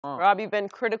Rob, you've been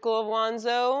critical of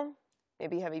Lonzo.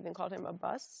 Maybe you have even called him a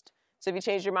bust. So have you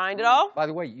changed your mind at all? By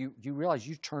the way, you realize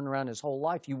you turned around his whole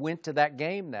life. You went to that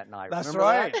game that night. That's Remember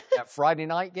right. That Friday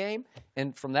night game?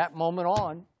 And from that moment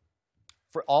on,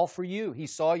 for you. He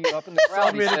saw you up in the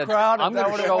crowd. He said, I'm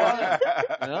going to show up.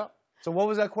 Yeah. So what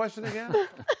was that question again?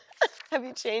 Have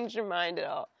you changed your mind at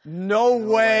all? No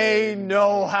way,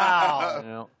 no how.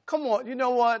 Yeah. Come on, you know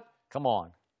what? Come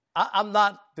on. I'm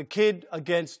not the kid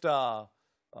against, not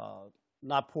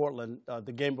Portland,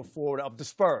 the game before, of the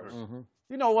Spurs. Mm-hmm.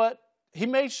 You know what? He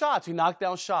made shots. He knocked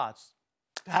down shots.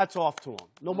 Hats off to him.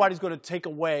 Nobody's going to take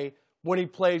away when he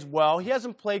plays well. He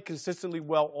hasn't played consistently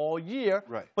well all year.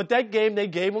 Right. But that game, they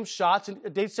gave him shots, and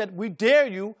they said, we dare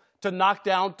you to knock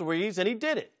down threes, and he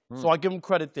did it. So I give him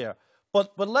credit there.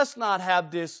 But let's not have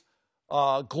this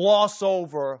gloss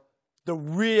over the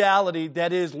reality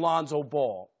that is Lonzo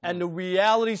Ball. And the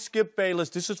reality, Skip Bayless,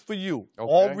 this is for you. Okay.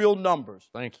 All real numbers.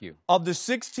 Thank you. Of the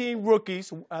 16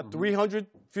 rookies at 300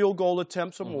 field goal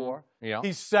attempts or more,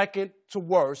 he's second to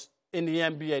worst in the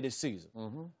NBA this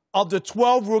season. Of the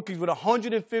 12 rookies with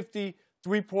 150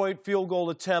 three-point field goal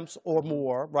attempts or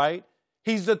more, right,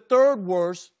 he's the third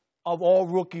worst of all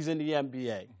rookies in the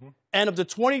NBA. And of the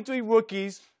 23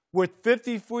 rookies with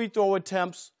 50 free throw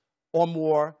attempts or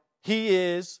more, he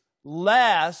is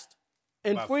last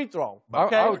in free throw.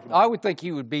 Okay? I would think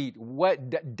he would be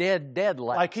dead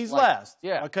last. Like he's last.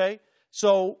 Yeah. Okay?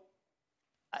 So,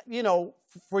 you know,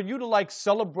 for you to, like,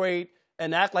 celebrate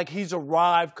and act like he's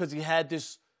arrived because he had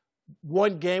this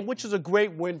one game, which is a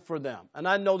great win for them. And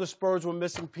I know the Spurs were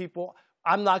missing people.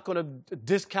 I'm not going to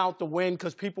discount the win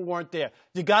because people weren't there.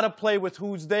 You got to play with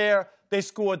who's there. They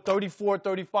scored 34,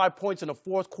 35 points in the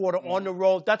fourth quarter on the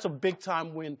road. That's a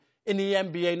big-time win in the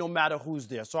NBA no matter who's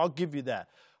there. So I'll give you that.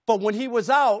 But when he was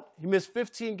out, he missed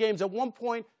 15 games. At one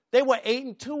point, they were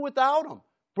 8-2 without him.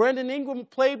 Brandon Ingram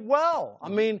played well. I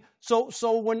mean, so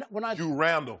when I... Drew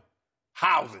Randall,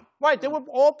 Housing. Right, they were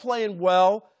all playing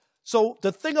well. So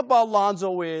the thing about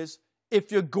Lonzo is, if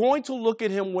you're going to look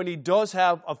at him when he does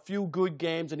have a few good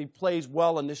games and he plays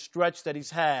well in this stretch that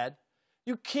he's had,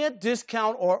 you can't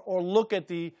discount or look at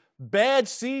the bad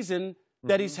season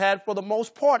that he's had for the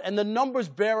most part. And the numbers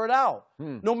bear it out.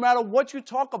 No matter what you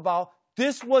talk about,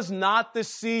 this was not the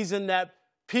season that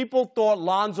people thought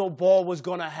Lonzo Ball was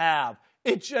going to have.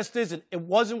 It just isn't. It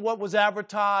wasn't what was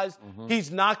advertised.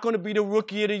 He's not going to be the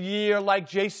rookie of the year like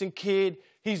Jason Kidd.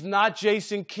 He's not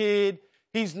Jason Kidd.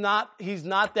 He's not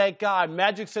that guy.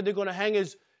 Magic said they're going to hang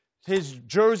his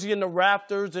jersey in the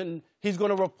rafters and he's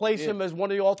going to replace him as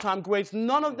one of the all-time greats.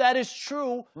 None of that is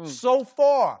true so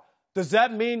far. Does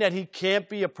that mean that he can't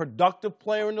be a productive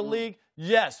player in the league?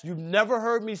 Yes. You've never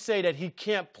heard me say that he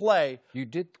can't play. You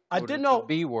did. I did know the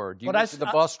B word. You but went to the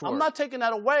bust word. I'm not taking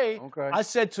that away. Okay. I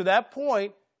said to that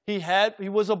point, he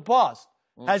was a bust.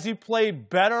 Has he played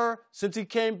better since he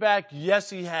came back? Yes,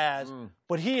 he has.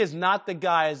 But he is not the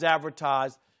guy as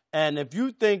advertised. And if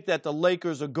you think that the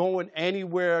Lakers are going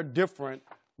anywhere different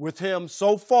with him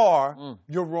so far,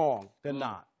 you're wrong. They're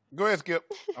not. Go ahead, Skip.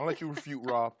 I'll let you refute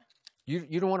Rob.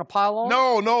 You don't want to pile on?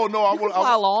 No. I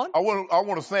pile on. I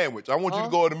want a sandwich. I want you to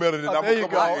go in the middle and then I'm there going you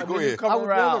to come around. Go ahead. Come I would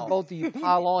around. rather both of you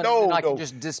pile on and I can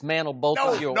just dismantle both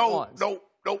of you at once. No.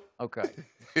 Okay.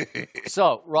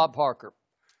 So, Rob Parker,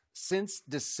 since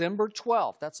December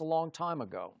 12th, that's a long time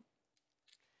ago,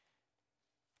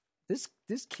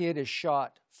 this kid has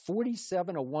shot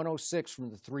 47 of 106 from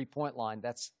the three-point line.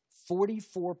 That's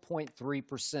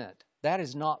 44.3%. That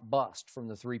is not bust from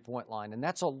the three-point line, and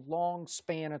that's a long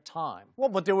span of time. Well,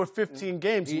 but there were 15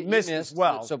 games he missed as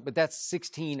well. But that's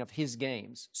 16 of his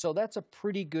games. So that's a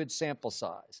pretty good sample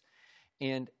size.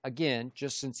 And again,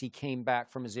 just since he came back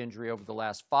from his injury over the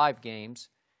last 5 games,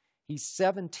 he's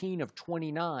 17 of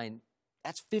 29.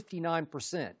 That's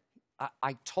 59%.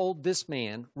 I told this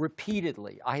man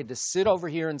repeatedly, I had to sit over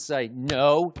here and say,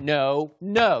 no,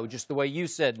 just the way you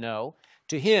said no,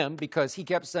 to him because he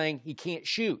kept saying he can't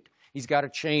shoot. He's got to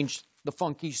change the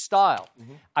funky style.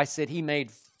 I said he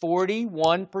made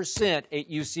 41% at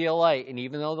UCLA, and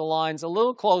even though the line's a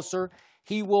little closer,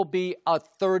 he will be a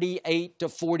 38 to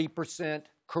 40%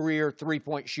 career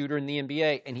three-point shooter in the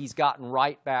NBA, and he's gotten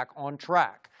right back on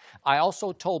track. I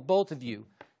also told both of you,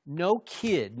 no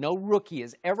kid, no rookie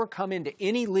has ever come into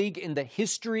any league in the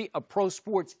history of pro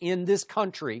sports in this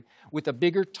country with a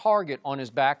bigger target on his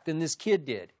back than this kid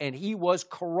did. And he was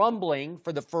crumbling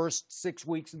for the first 6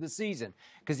 weeks of the season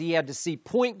because he had to see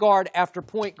point guard after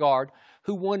point guard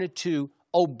who wanted to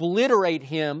obliterate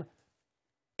him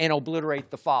and obliterate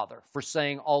the father for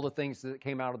saying all the things that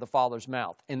came out of the father's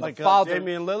mouth. And like the father,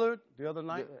 Damian Lillard the other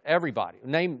night? Everybody.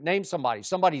 Name somebody.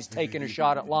 Somebody's taking a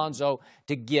shot at Lonzo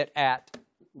to get at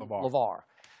LeVar.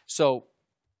 So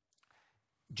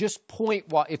just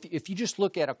if you just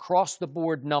look at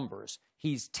across-the-board numbers,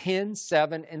 he's 10,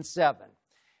 7, and 7.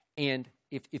 And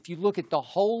if you look at the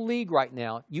whole league right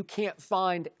now, you can't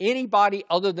find anybody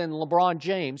other than LeBron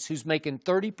James who's making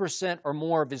 30% or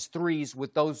more of his threes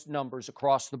with those numbers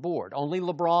across the board. Only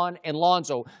LeBron and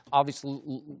Lonzo. Obviously,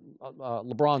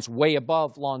 LeBron's way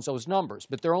above Lonzo's numbers,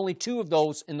 but there are only 2 of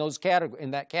those in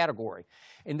that category.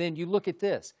 And then you look at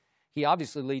this. He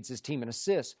obviously leads his team in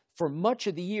assists. For much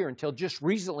of the year until just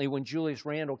recently when Julius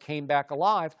Randle came back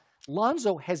alive,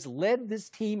 Lonzo has led this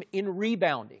team in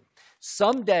rebounding.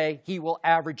 Someday he will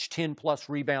average 10-plus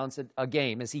rebounds a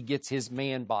game as he gets his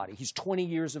man body. He's 20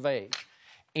 years of age.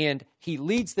 And he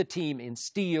leads the team in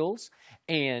steals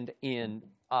and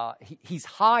he's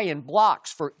high in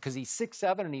blocks because he's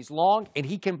 6'7" and he's long and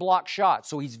he can block shots.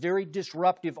 So he's very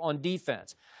disruptive on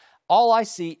defense. All I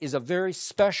see is a very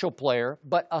special player,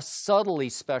 but a subtly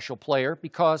special player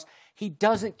because he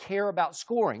doesn't care about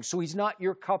scoring. So he's not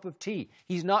your cup of tea.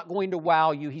 He's not going to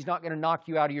wow you. He's not going to knock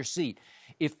you out of your seat.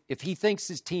 If he thinks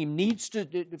his team needs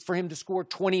for him to score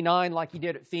 29 like he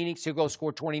did at Phoenix, he'll go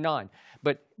score 29.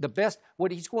 But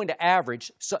what he's going to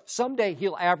average, someday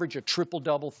he'll average a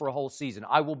triple-double for a whole season.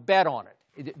 I will bet on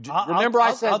it. Remember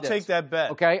I said I'll this. take that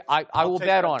bet. Okay? I will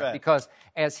bet on it because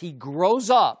as he grows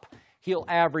up, he'll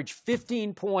average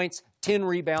 15 points, 10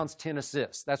 rebounds, 10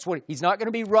 assists. That's what he's not going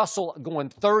to be Russell going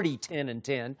 30, 10, and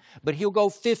 10, but he'll go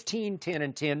 15, 10,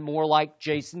 and 10, more like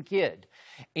Jason Kidd.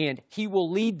 And he will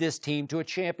lead this team to a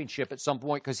championship at some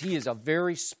point because he is a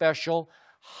very special,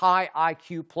 high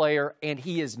IQ player, and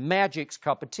he is Magic's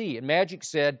cup of tea. And Magic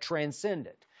said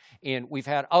transcendent. And we've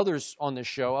had others on this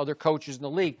show, other coaches in the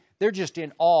league. They're just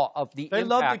in awe of the impact,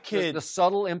 love the kid. The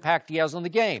subtle impact he has on the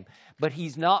game. But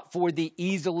he's not for the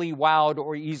easily wowed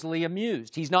or easily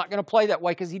amused. He's not going to play that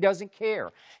way because he doesn't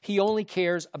care. He only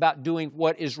cares about doing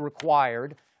what is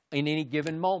required in any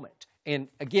given moment. And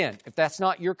again, if that's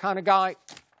not your kind of guy,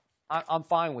 I'm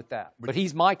fine with that. But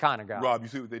he's my kind of guy. Rob, you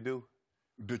see what they do?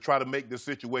 To try to make this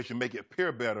situation, make it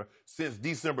appear better, since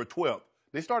December 12th.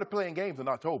 They started playing games in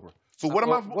October. So what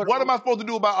am I supposed to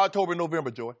do about October and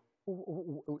November, Joy?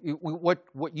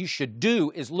 What you should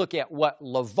do is look at what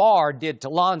LeVar did to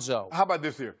Lonzo. How about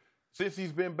this here? Since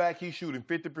he's been back, he's shooting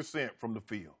 50% from the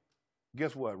field.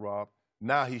 Guess what, Rob?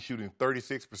 Now he's shooting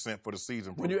 36% for the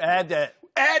season. When you add that.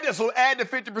 Add the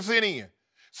 50% in.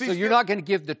 See, so you're not going to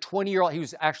give the 20-year-old, he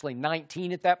was actually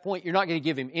 19 at that point, you're not going to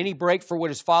give him any break for what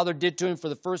his father did to him for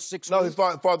the first 6 weeks? No, his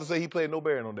father said he played no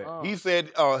bearing on that. Oh. He said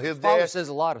his father dad says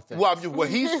a lot of things. Well,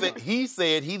 he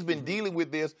said he's been dealing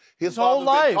with this his whole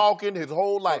life. Been talking his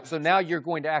whole life. So now you're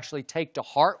going to actually take to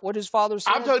heart what his father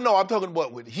said? I'm talking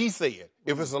about what he said.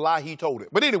 If it's a lie, he told it.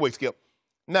 But anyway, Skip,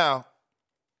 now,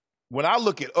 when I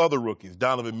look at other rookies,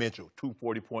 Donovan Mitchell, 2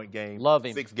 40-point games. Love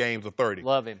him. 6 games of 30.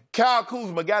 Love him. Kyle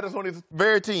Kuzma, got us on his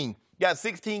very team, got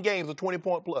 16 games of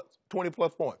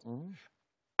 20-plus points.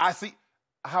 Mm-hmm.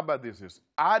 How about this?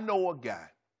 I know a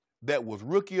guy that was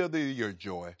Rookie of the Year,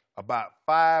 Joy, about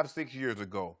 5-6 years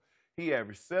ago. He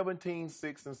averaged 17,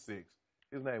 6, and 6.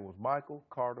 His name was Michael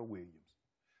Carter Williams.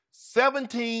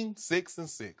 17, 6, and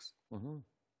 6. Mm-hmm.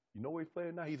 You know where he's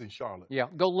playing now? He's in Charlotte. Yeah,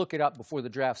 go look it up before the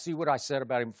draft. See what I said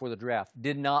about him before the draft.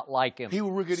 Did not like him. He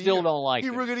was Rookie of the Still Year. don't like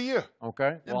him. He Rookie of the Year.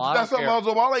 Okay. Well, that's something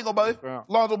Lonzo Ball ain't going to be. Yeah.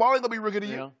 Lonzo Ball ain't going to be Rookie of the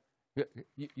Year.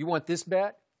 Yeah. You want this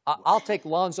bet? I'll take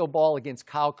Lonzo Ball against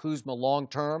Kyle Kuzma long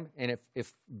term, and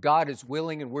if God is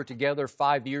willing and we're together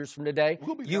 5 years from today,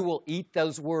 you will eat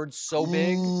those words so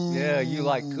big. Yeah, you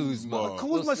like Kuzma.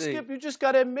 Kuzma, Skip, you just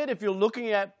got to admit, if you're looking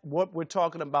at what we're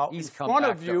talking about he's in front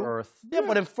of you, to earth. Yeah,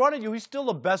 but in front of you, he's still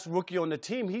the best rookie on the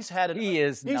team. He's had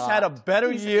He's had a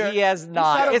better year. He has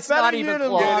not. It's not even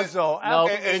close. No,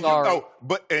 sorry.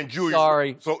 And Julius.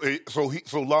 Sorry.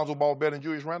 So Lonzo Ball better than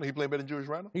Julius Randle? He playing better than Julius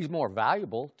Randle? He's more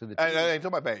valuable to the team. I ain't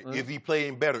talking about that. Is he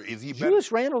playing better? Is he better?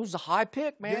 Julius Randle was a high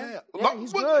pick, man. Yeah,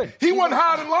 he's good. He wasn't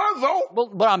higher than Lonzo.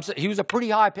 But I'm saying he was a pretty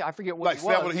high pick. I forget what he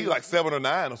was. He's like 7 or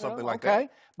 9 or something like that. Okay.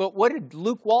 But what did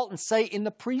Luke Walton say in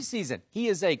the preseason? He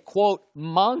is a, quote,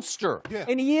 monster. Yeah.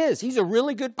 And he is. He's a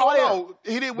really good player. Oh,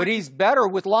 no, he didn't win. But he's better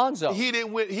with Lonzo. He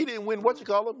didn't win what you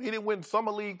call him? He didn't win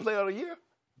Summer League Player of the Year.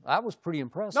 That was pretty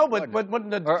impressive. No, but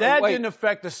the dad didn't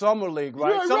affect the summer league,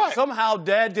 right? Right. Somehow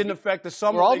dad didn't affect the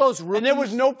summer all league. Those rookies, and there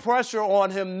was no pressure on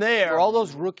him there. Were all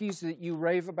those rookies that you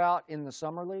rave about in the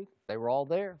summer league, they were all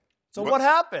there. So what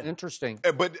happened? Interesting.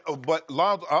 But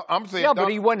Lonzo, I'm saying. Yeah, but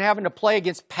he wasn't having to play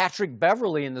against Patrick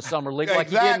Beverly in the summer league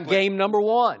like he did in game number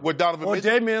 1. With Donovan or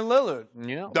Mitchell. Damian Lillard.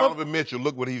 Yeah. Donovan Mitchell,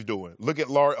 look what he's doing. Look at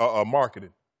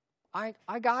marketing.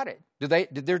 I got it.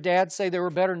 Did their dad say they were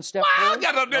better than Steph I Curry?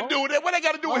 got nothing to do with that. What they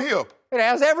got to do with him? It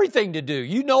has everything to do.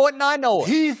 You know it and I know it.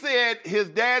 He said his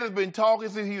dad has been talking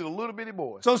since he was a little bitty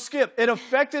boy. So, Skip, it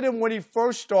affected him when he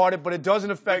first started, but it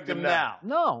doesn't affect him now.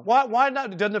 No. Why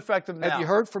not? It doesn't affect him now. Have you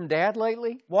heard from Dad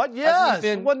lately? What? Has Yes. he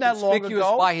been It wasn't that long conspicuous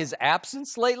ago. by his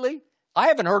absence lately? I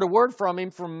haven't heard a word from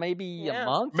him for maybe a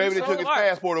month. Maybe they So took his Lamar.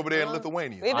 passport over there in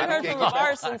Lithuania. We haven't heard from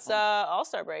Lamar since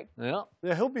All-Star break. Yeah,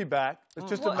 Yeah, he'll be back. It's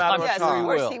just a Well, matter yes, of time. of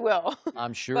course he will.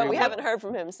 I'm sure But he we will. haven't heard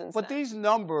from him since But then. these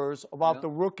numbers about the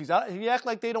rookies, he act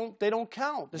like they don't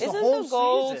count. This is Isn't the whole the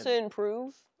goal season. to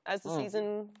improve as the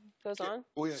season goes on?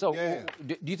 So, yeah.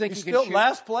 do you think He's he still can shoot?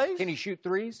 last place? Can he shoot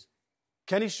threes?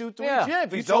 Can he shoot threes? Yeah.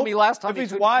 If You he's told me open- last time if he he's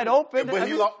couldn't wide shoot. open.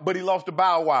 But he lost to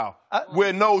Bow Wow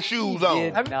with no shoes on.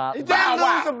 did. Not He Bow did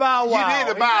lose to Bow Wow. He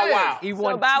did to Bow did. Wow. He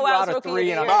won Bow 2 Wow's out of rookie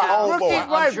 3 of and the a year. My half. homeboy.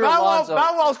 Rookie, right. sure Bow Lonzo-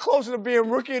 Wow's closer to being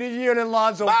rookie of the year than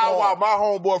Lonzo Bow Ball. Wow, my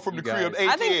homeboy from the You crib,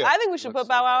 guys- ATL. I think we should put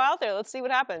Bow Wow out there. Let's see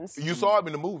what happens. You saw him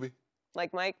in the movie.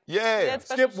 Like Mike. Yeah. it's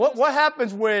special Skip, what shoes.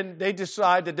 happens when they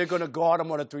decide that they're going to guard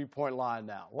him on a three-point line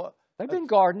now? What? They've been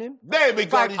guarding him. They be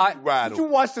fact, going right Did you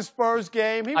watch the Spurs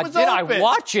game? He was Did open. I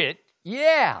watch it?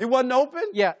 Yeah. He wasn't open?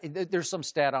 Yeah, there's some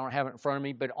stat I don't have it in front of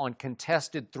me, but on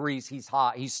contested threes, he's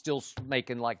hot. He's still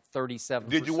making like 37%.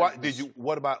 Did you watch?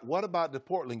 What about the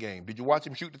Portland game? Did you watch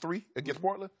him shoot the three against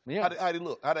Portland? Yeah. How'd he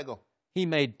look? How'd that go? He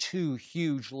made 2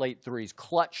 huge late threes,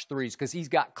 clutch threes, because he's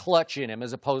got clutch in him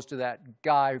as opposed to that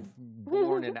guy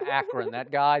born in Akron,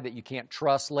 that guy that you can't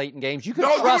trust late in games. You can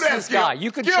Don't do trust that, this Skip. guy.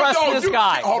 You can Skip, trust don't this do-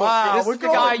 guy. Hold on, Wow, This we're is the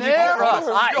guy going you there? can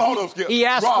trust. Hold on, Skip. He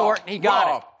asked Rob, for it, and he got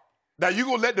Rob, now you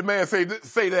gonna let the man say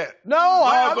that? No,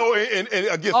 Lonzo and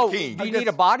against it. Oh, the King. do you need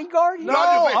a bodyguard? No,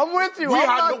 I'm just saying, I'm with you. We, I'm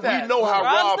how- not that. we know how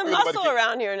Rob's Rob the feel about the muscle King.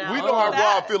 around here now. We know Look how at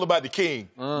that. Rob feel about the King.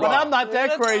 But I'm not that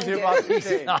Look crazy at about the He's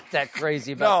King. not that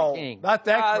crazy about No, the King. not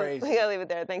that We crazy. gotta leave it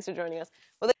there. Thanks for joining us.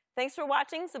 Well, thanks for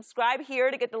watching. Subscribe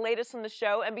here to get the latest from the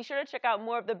show, and be sure to check out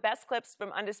more of the best clips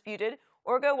from Undisputed,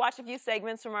 or go watch a few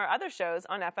segments from our other shows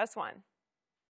on FS1.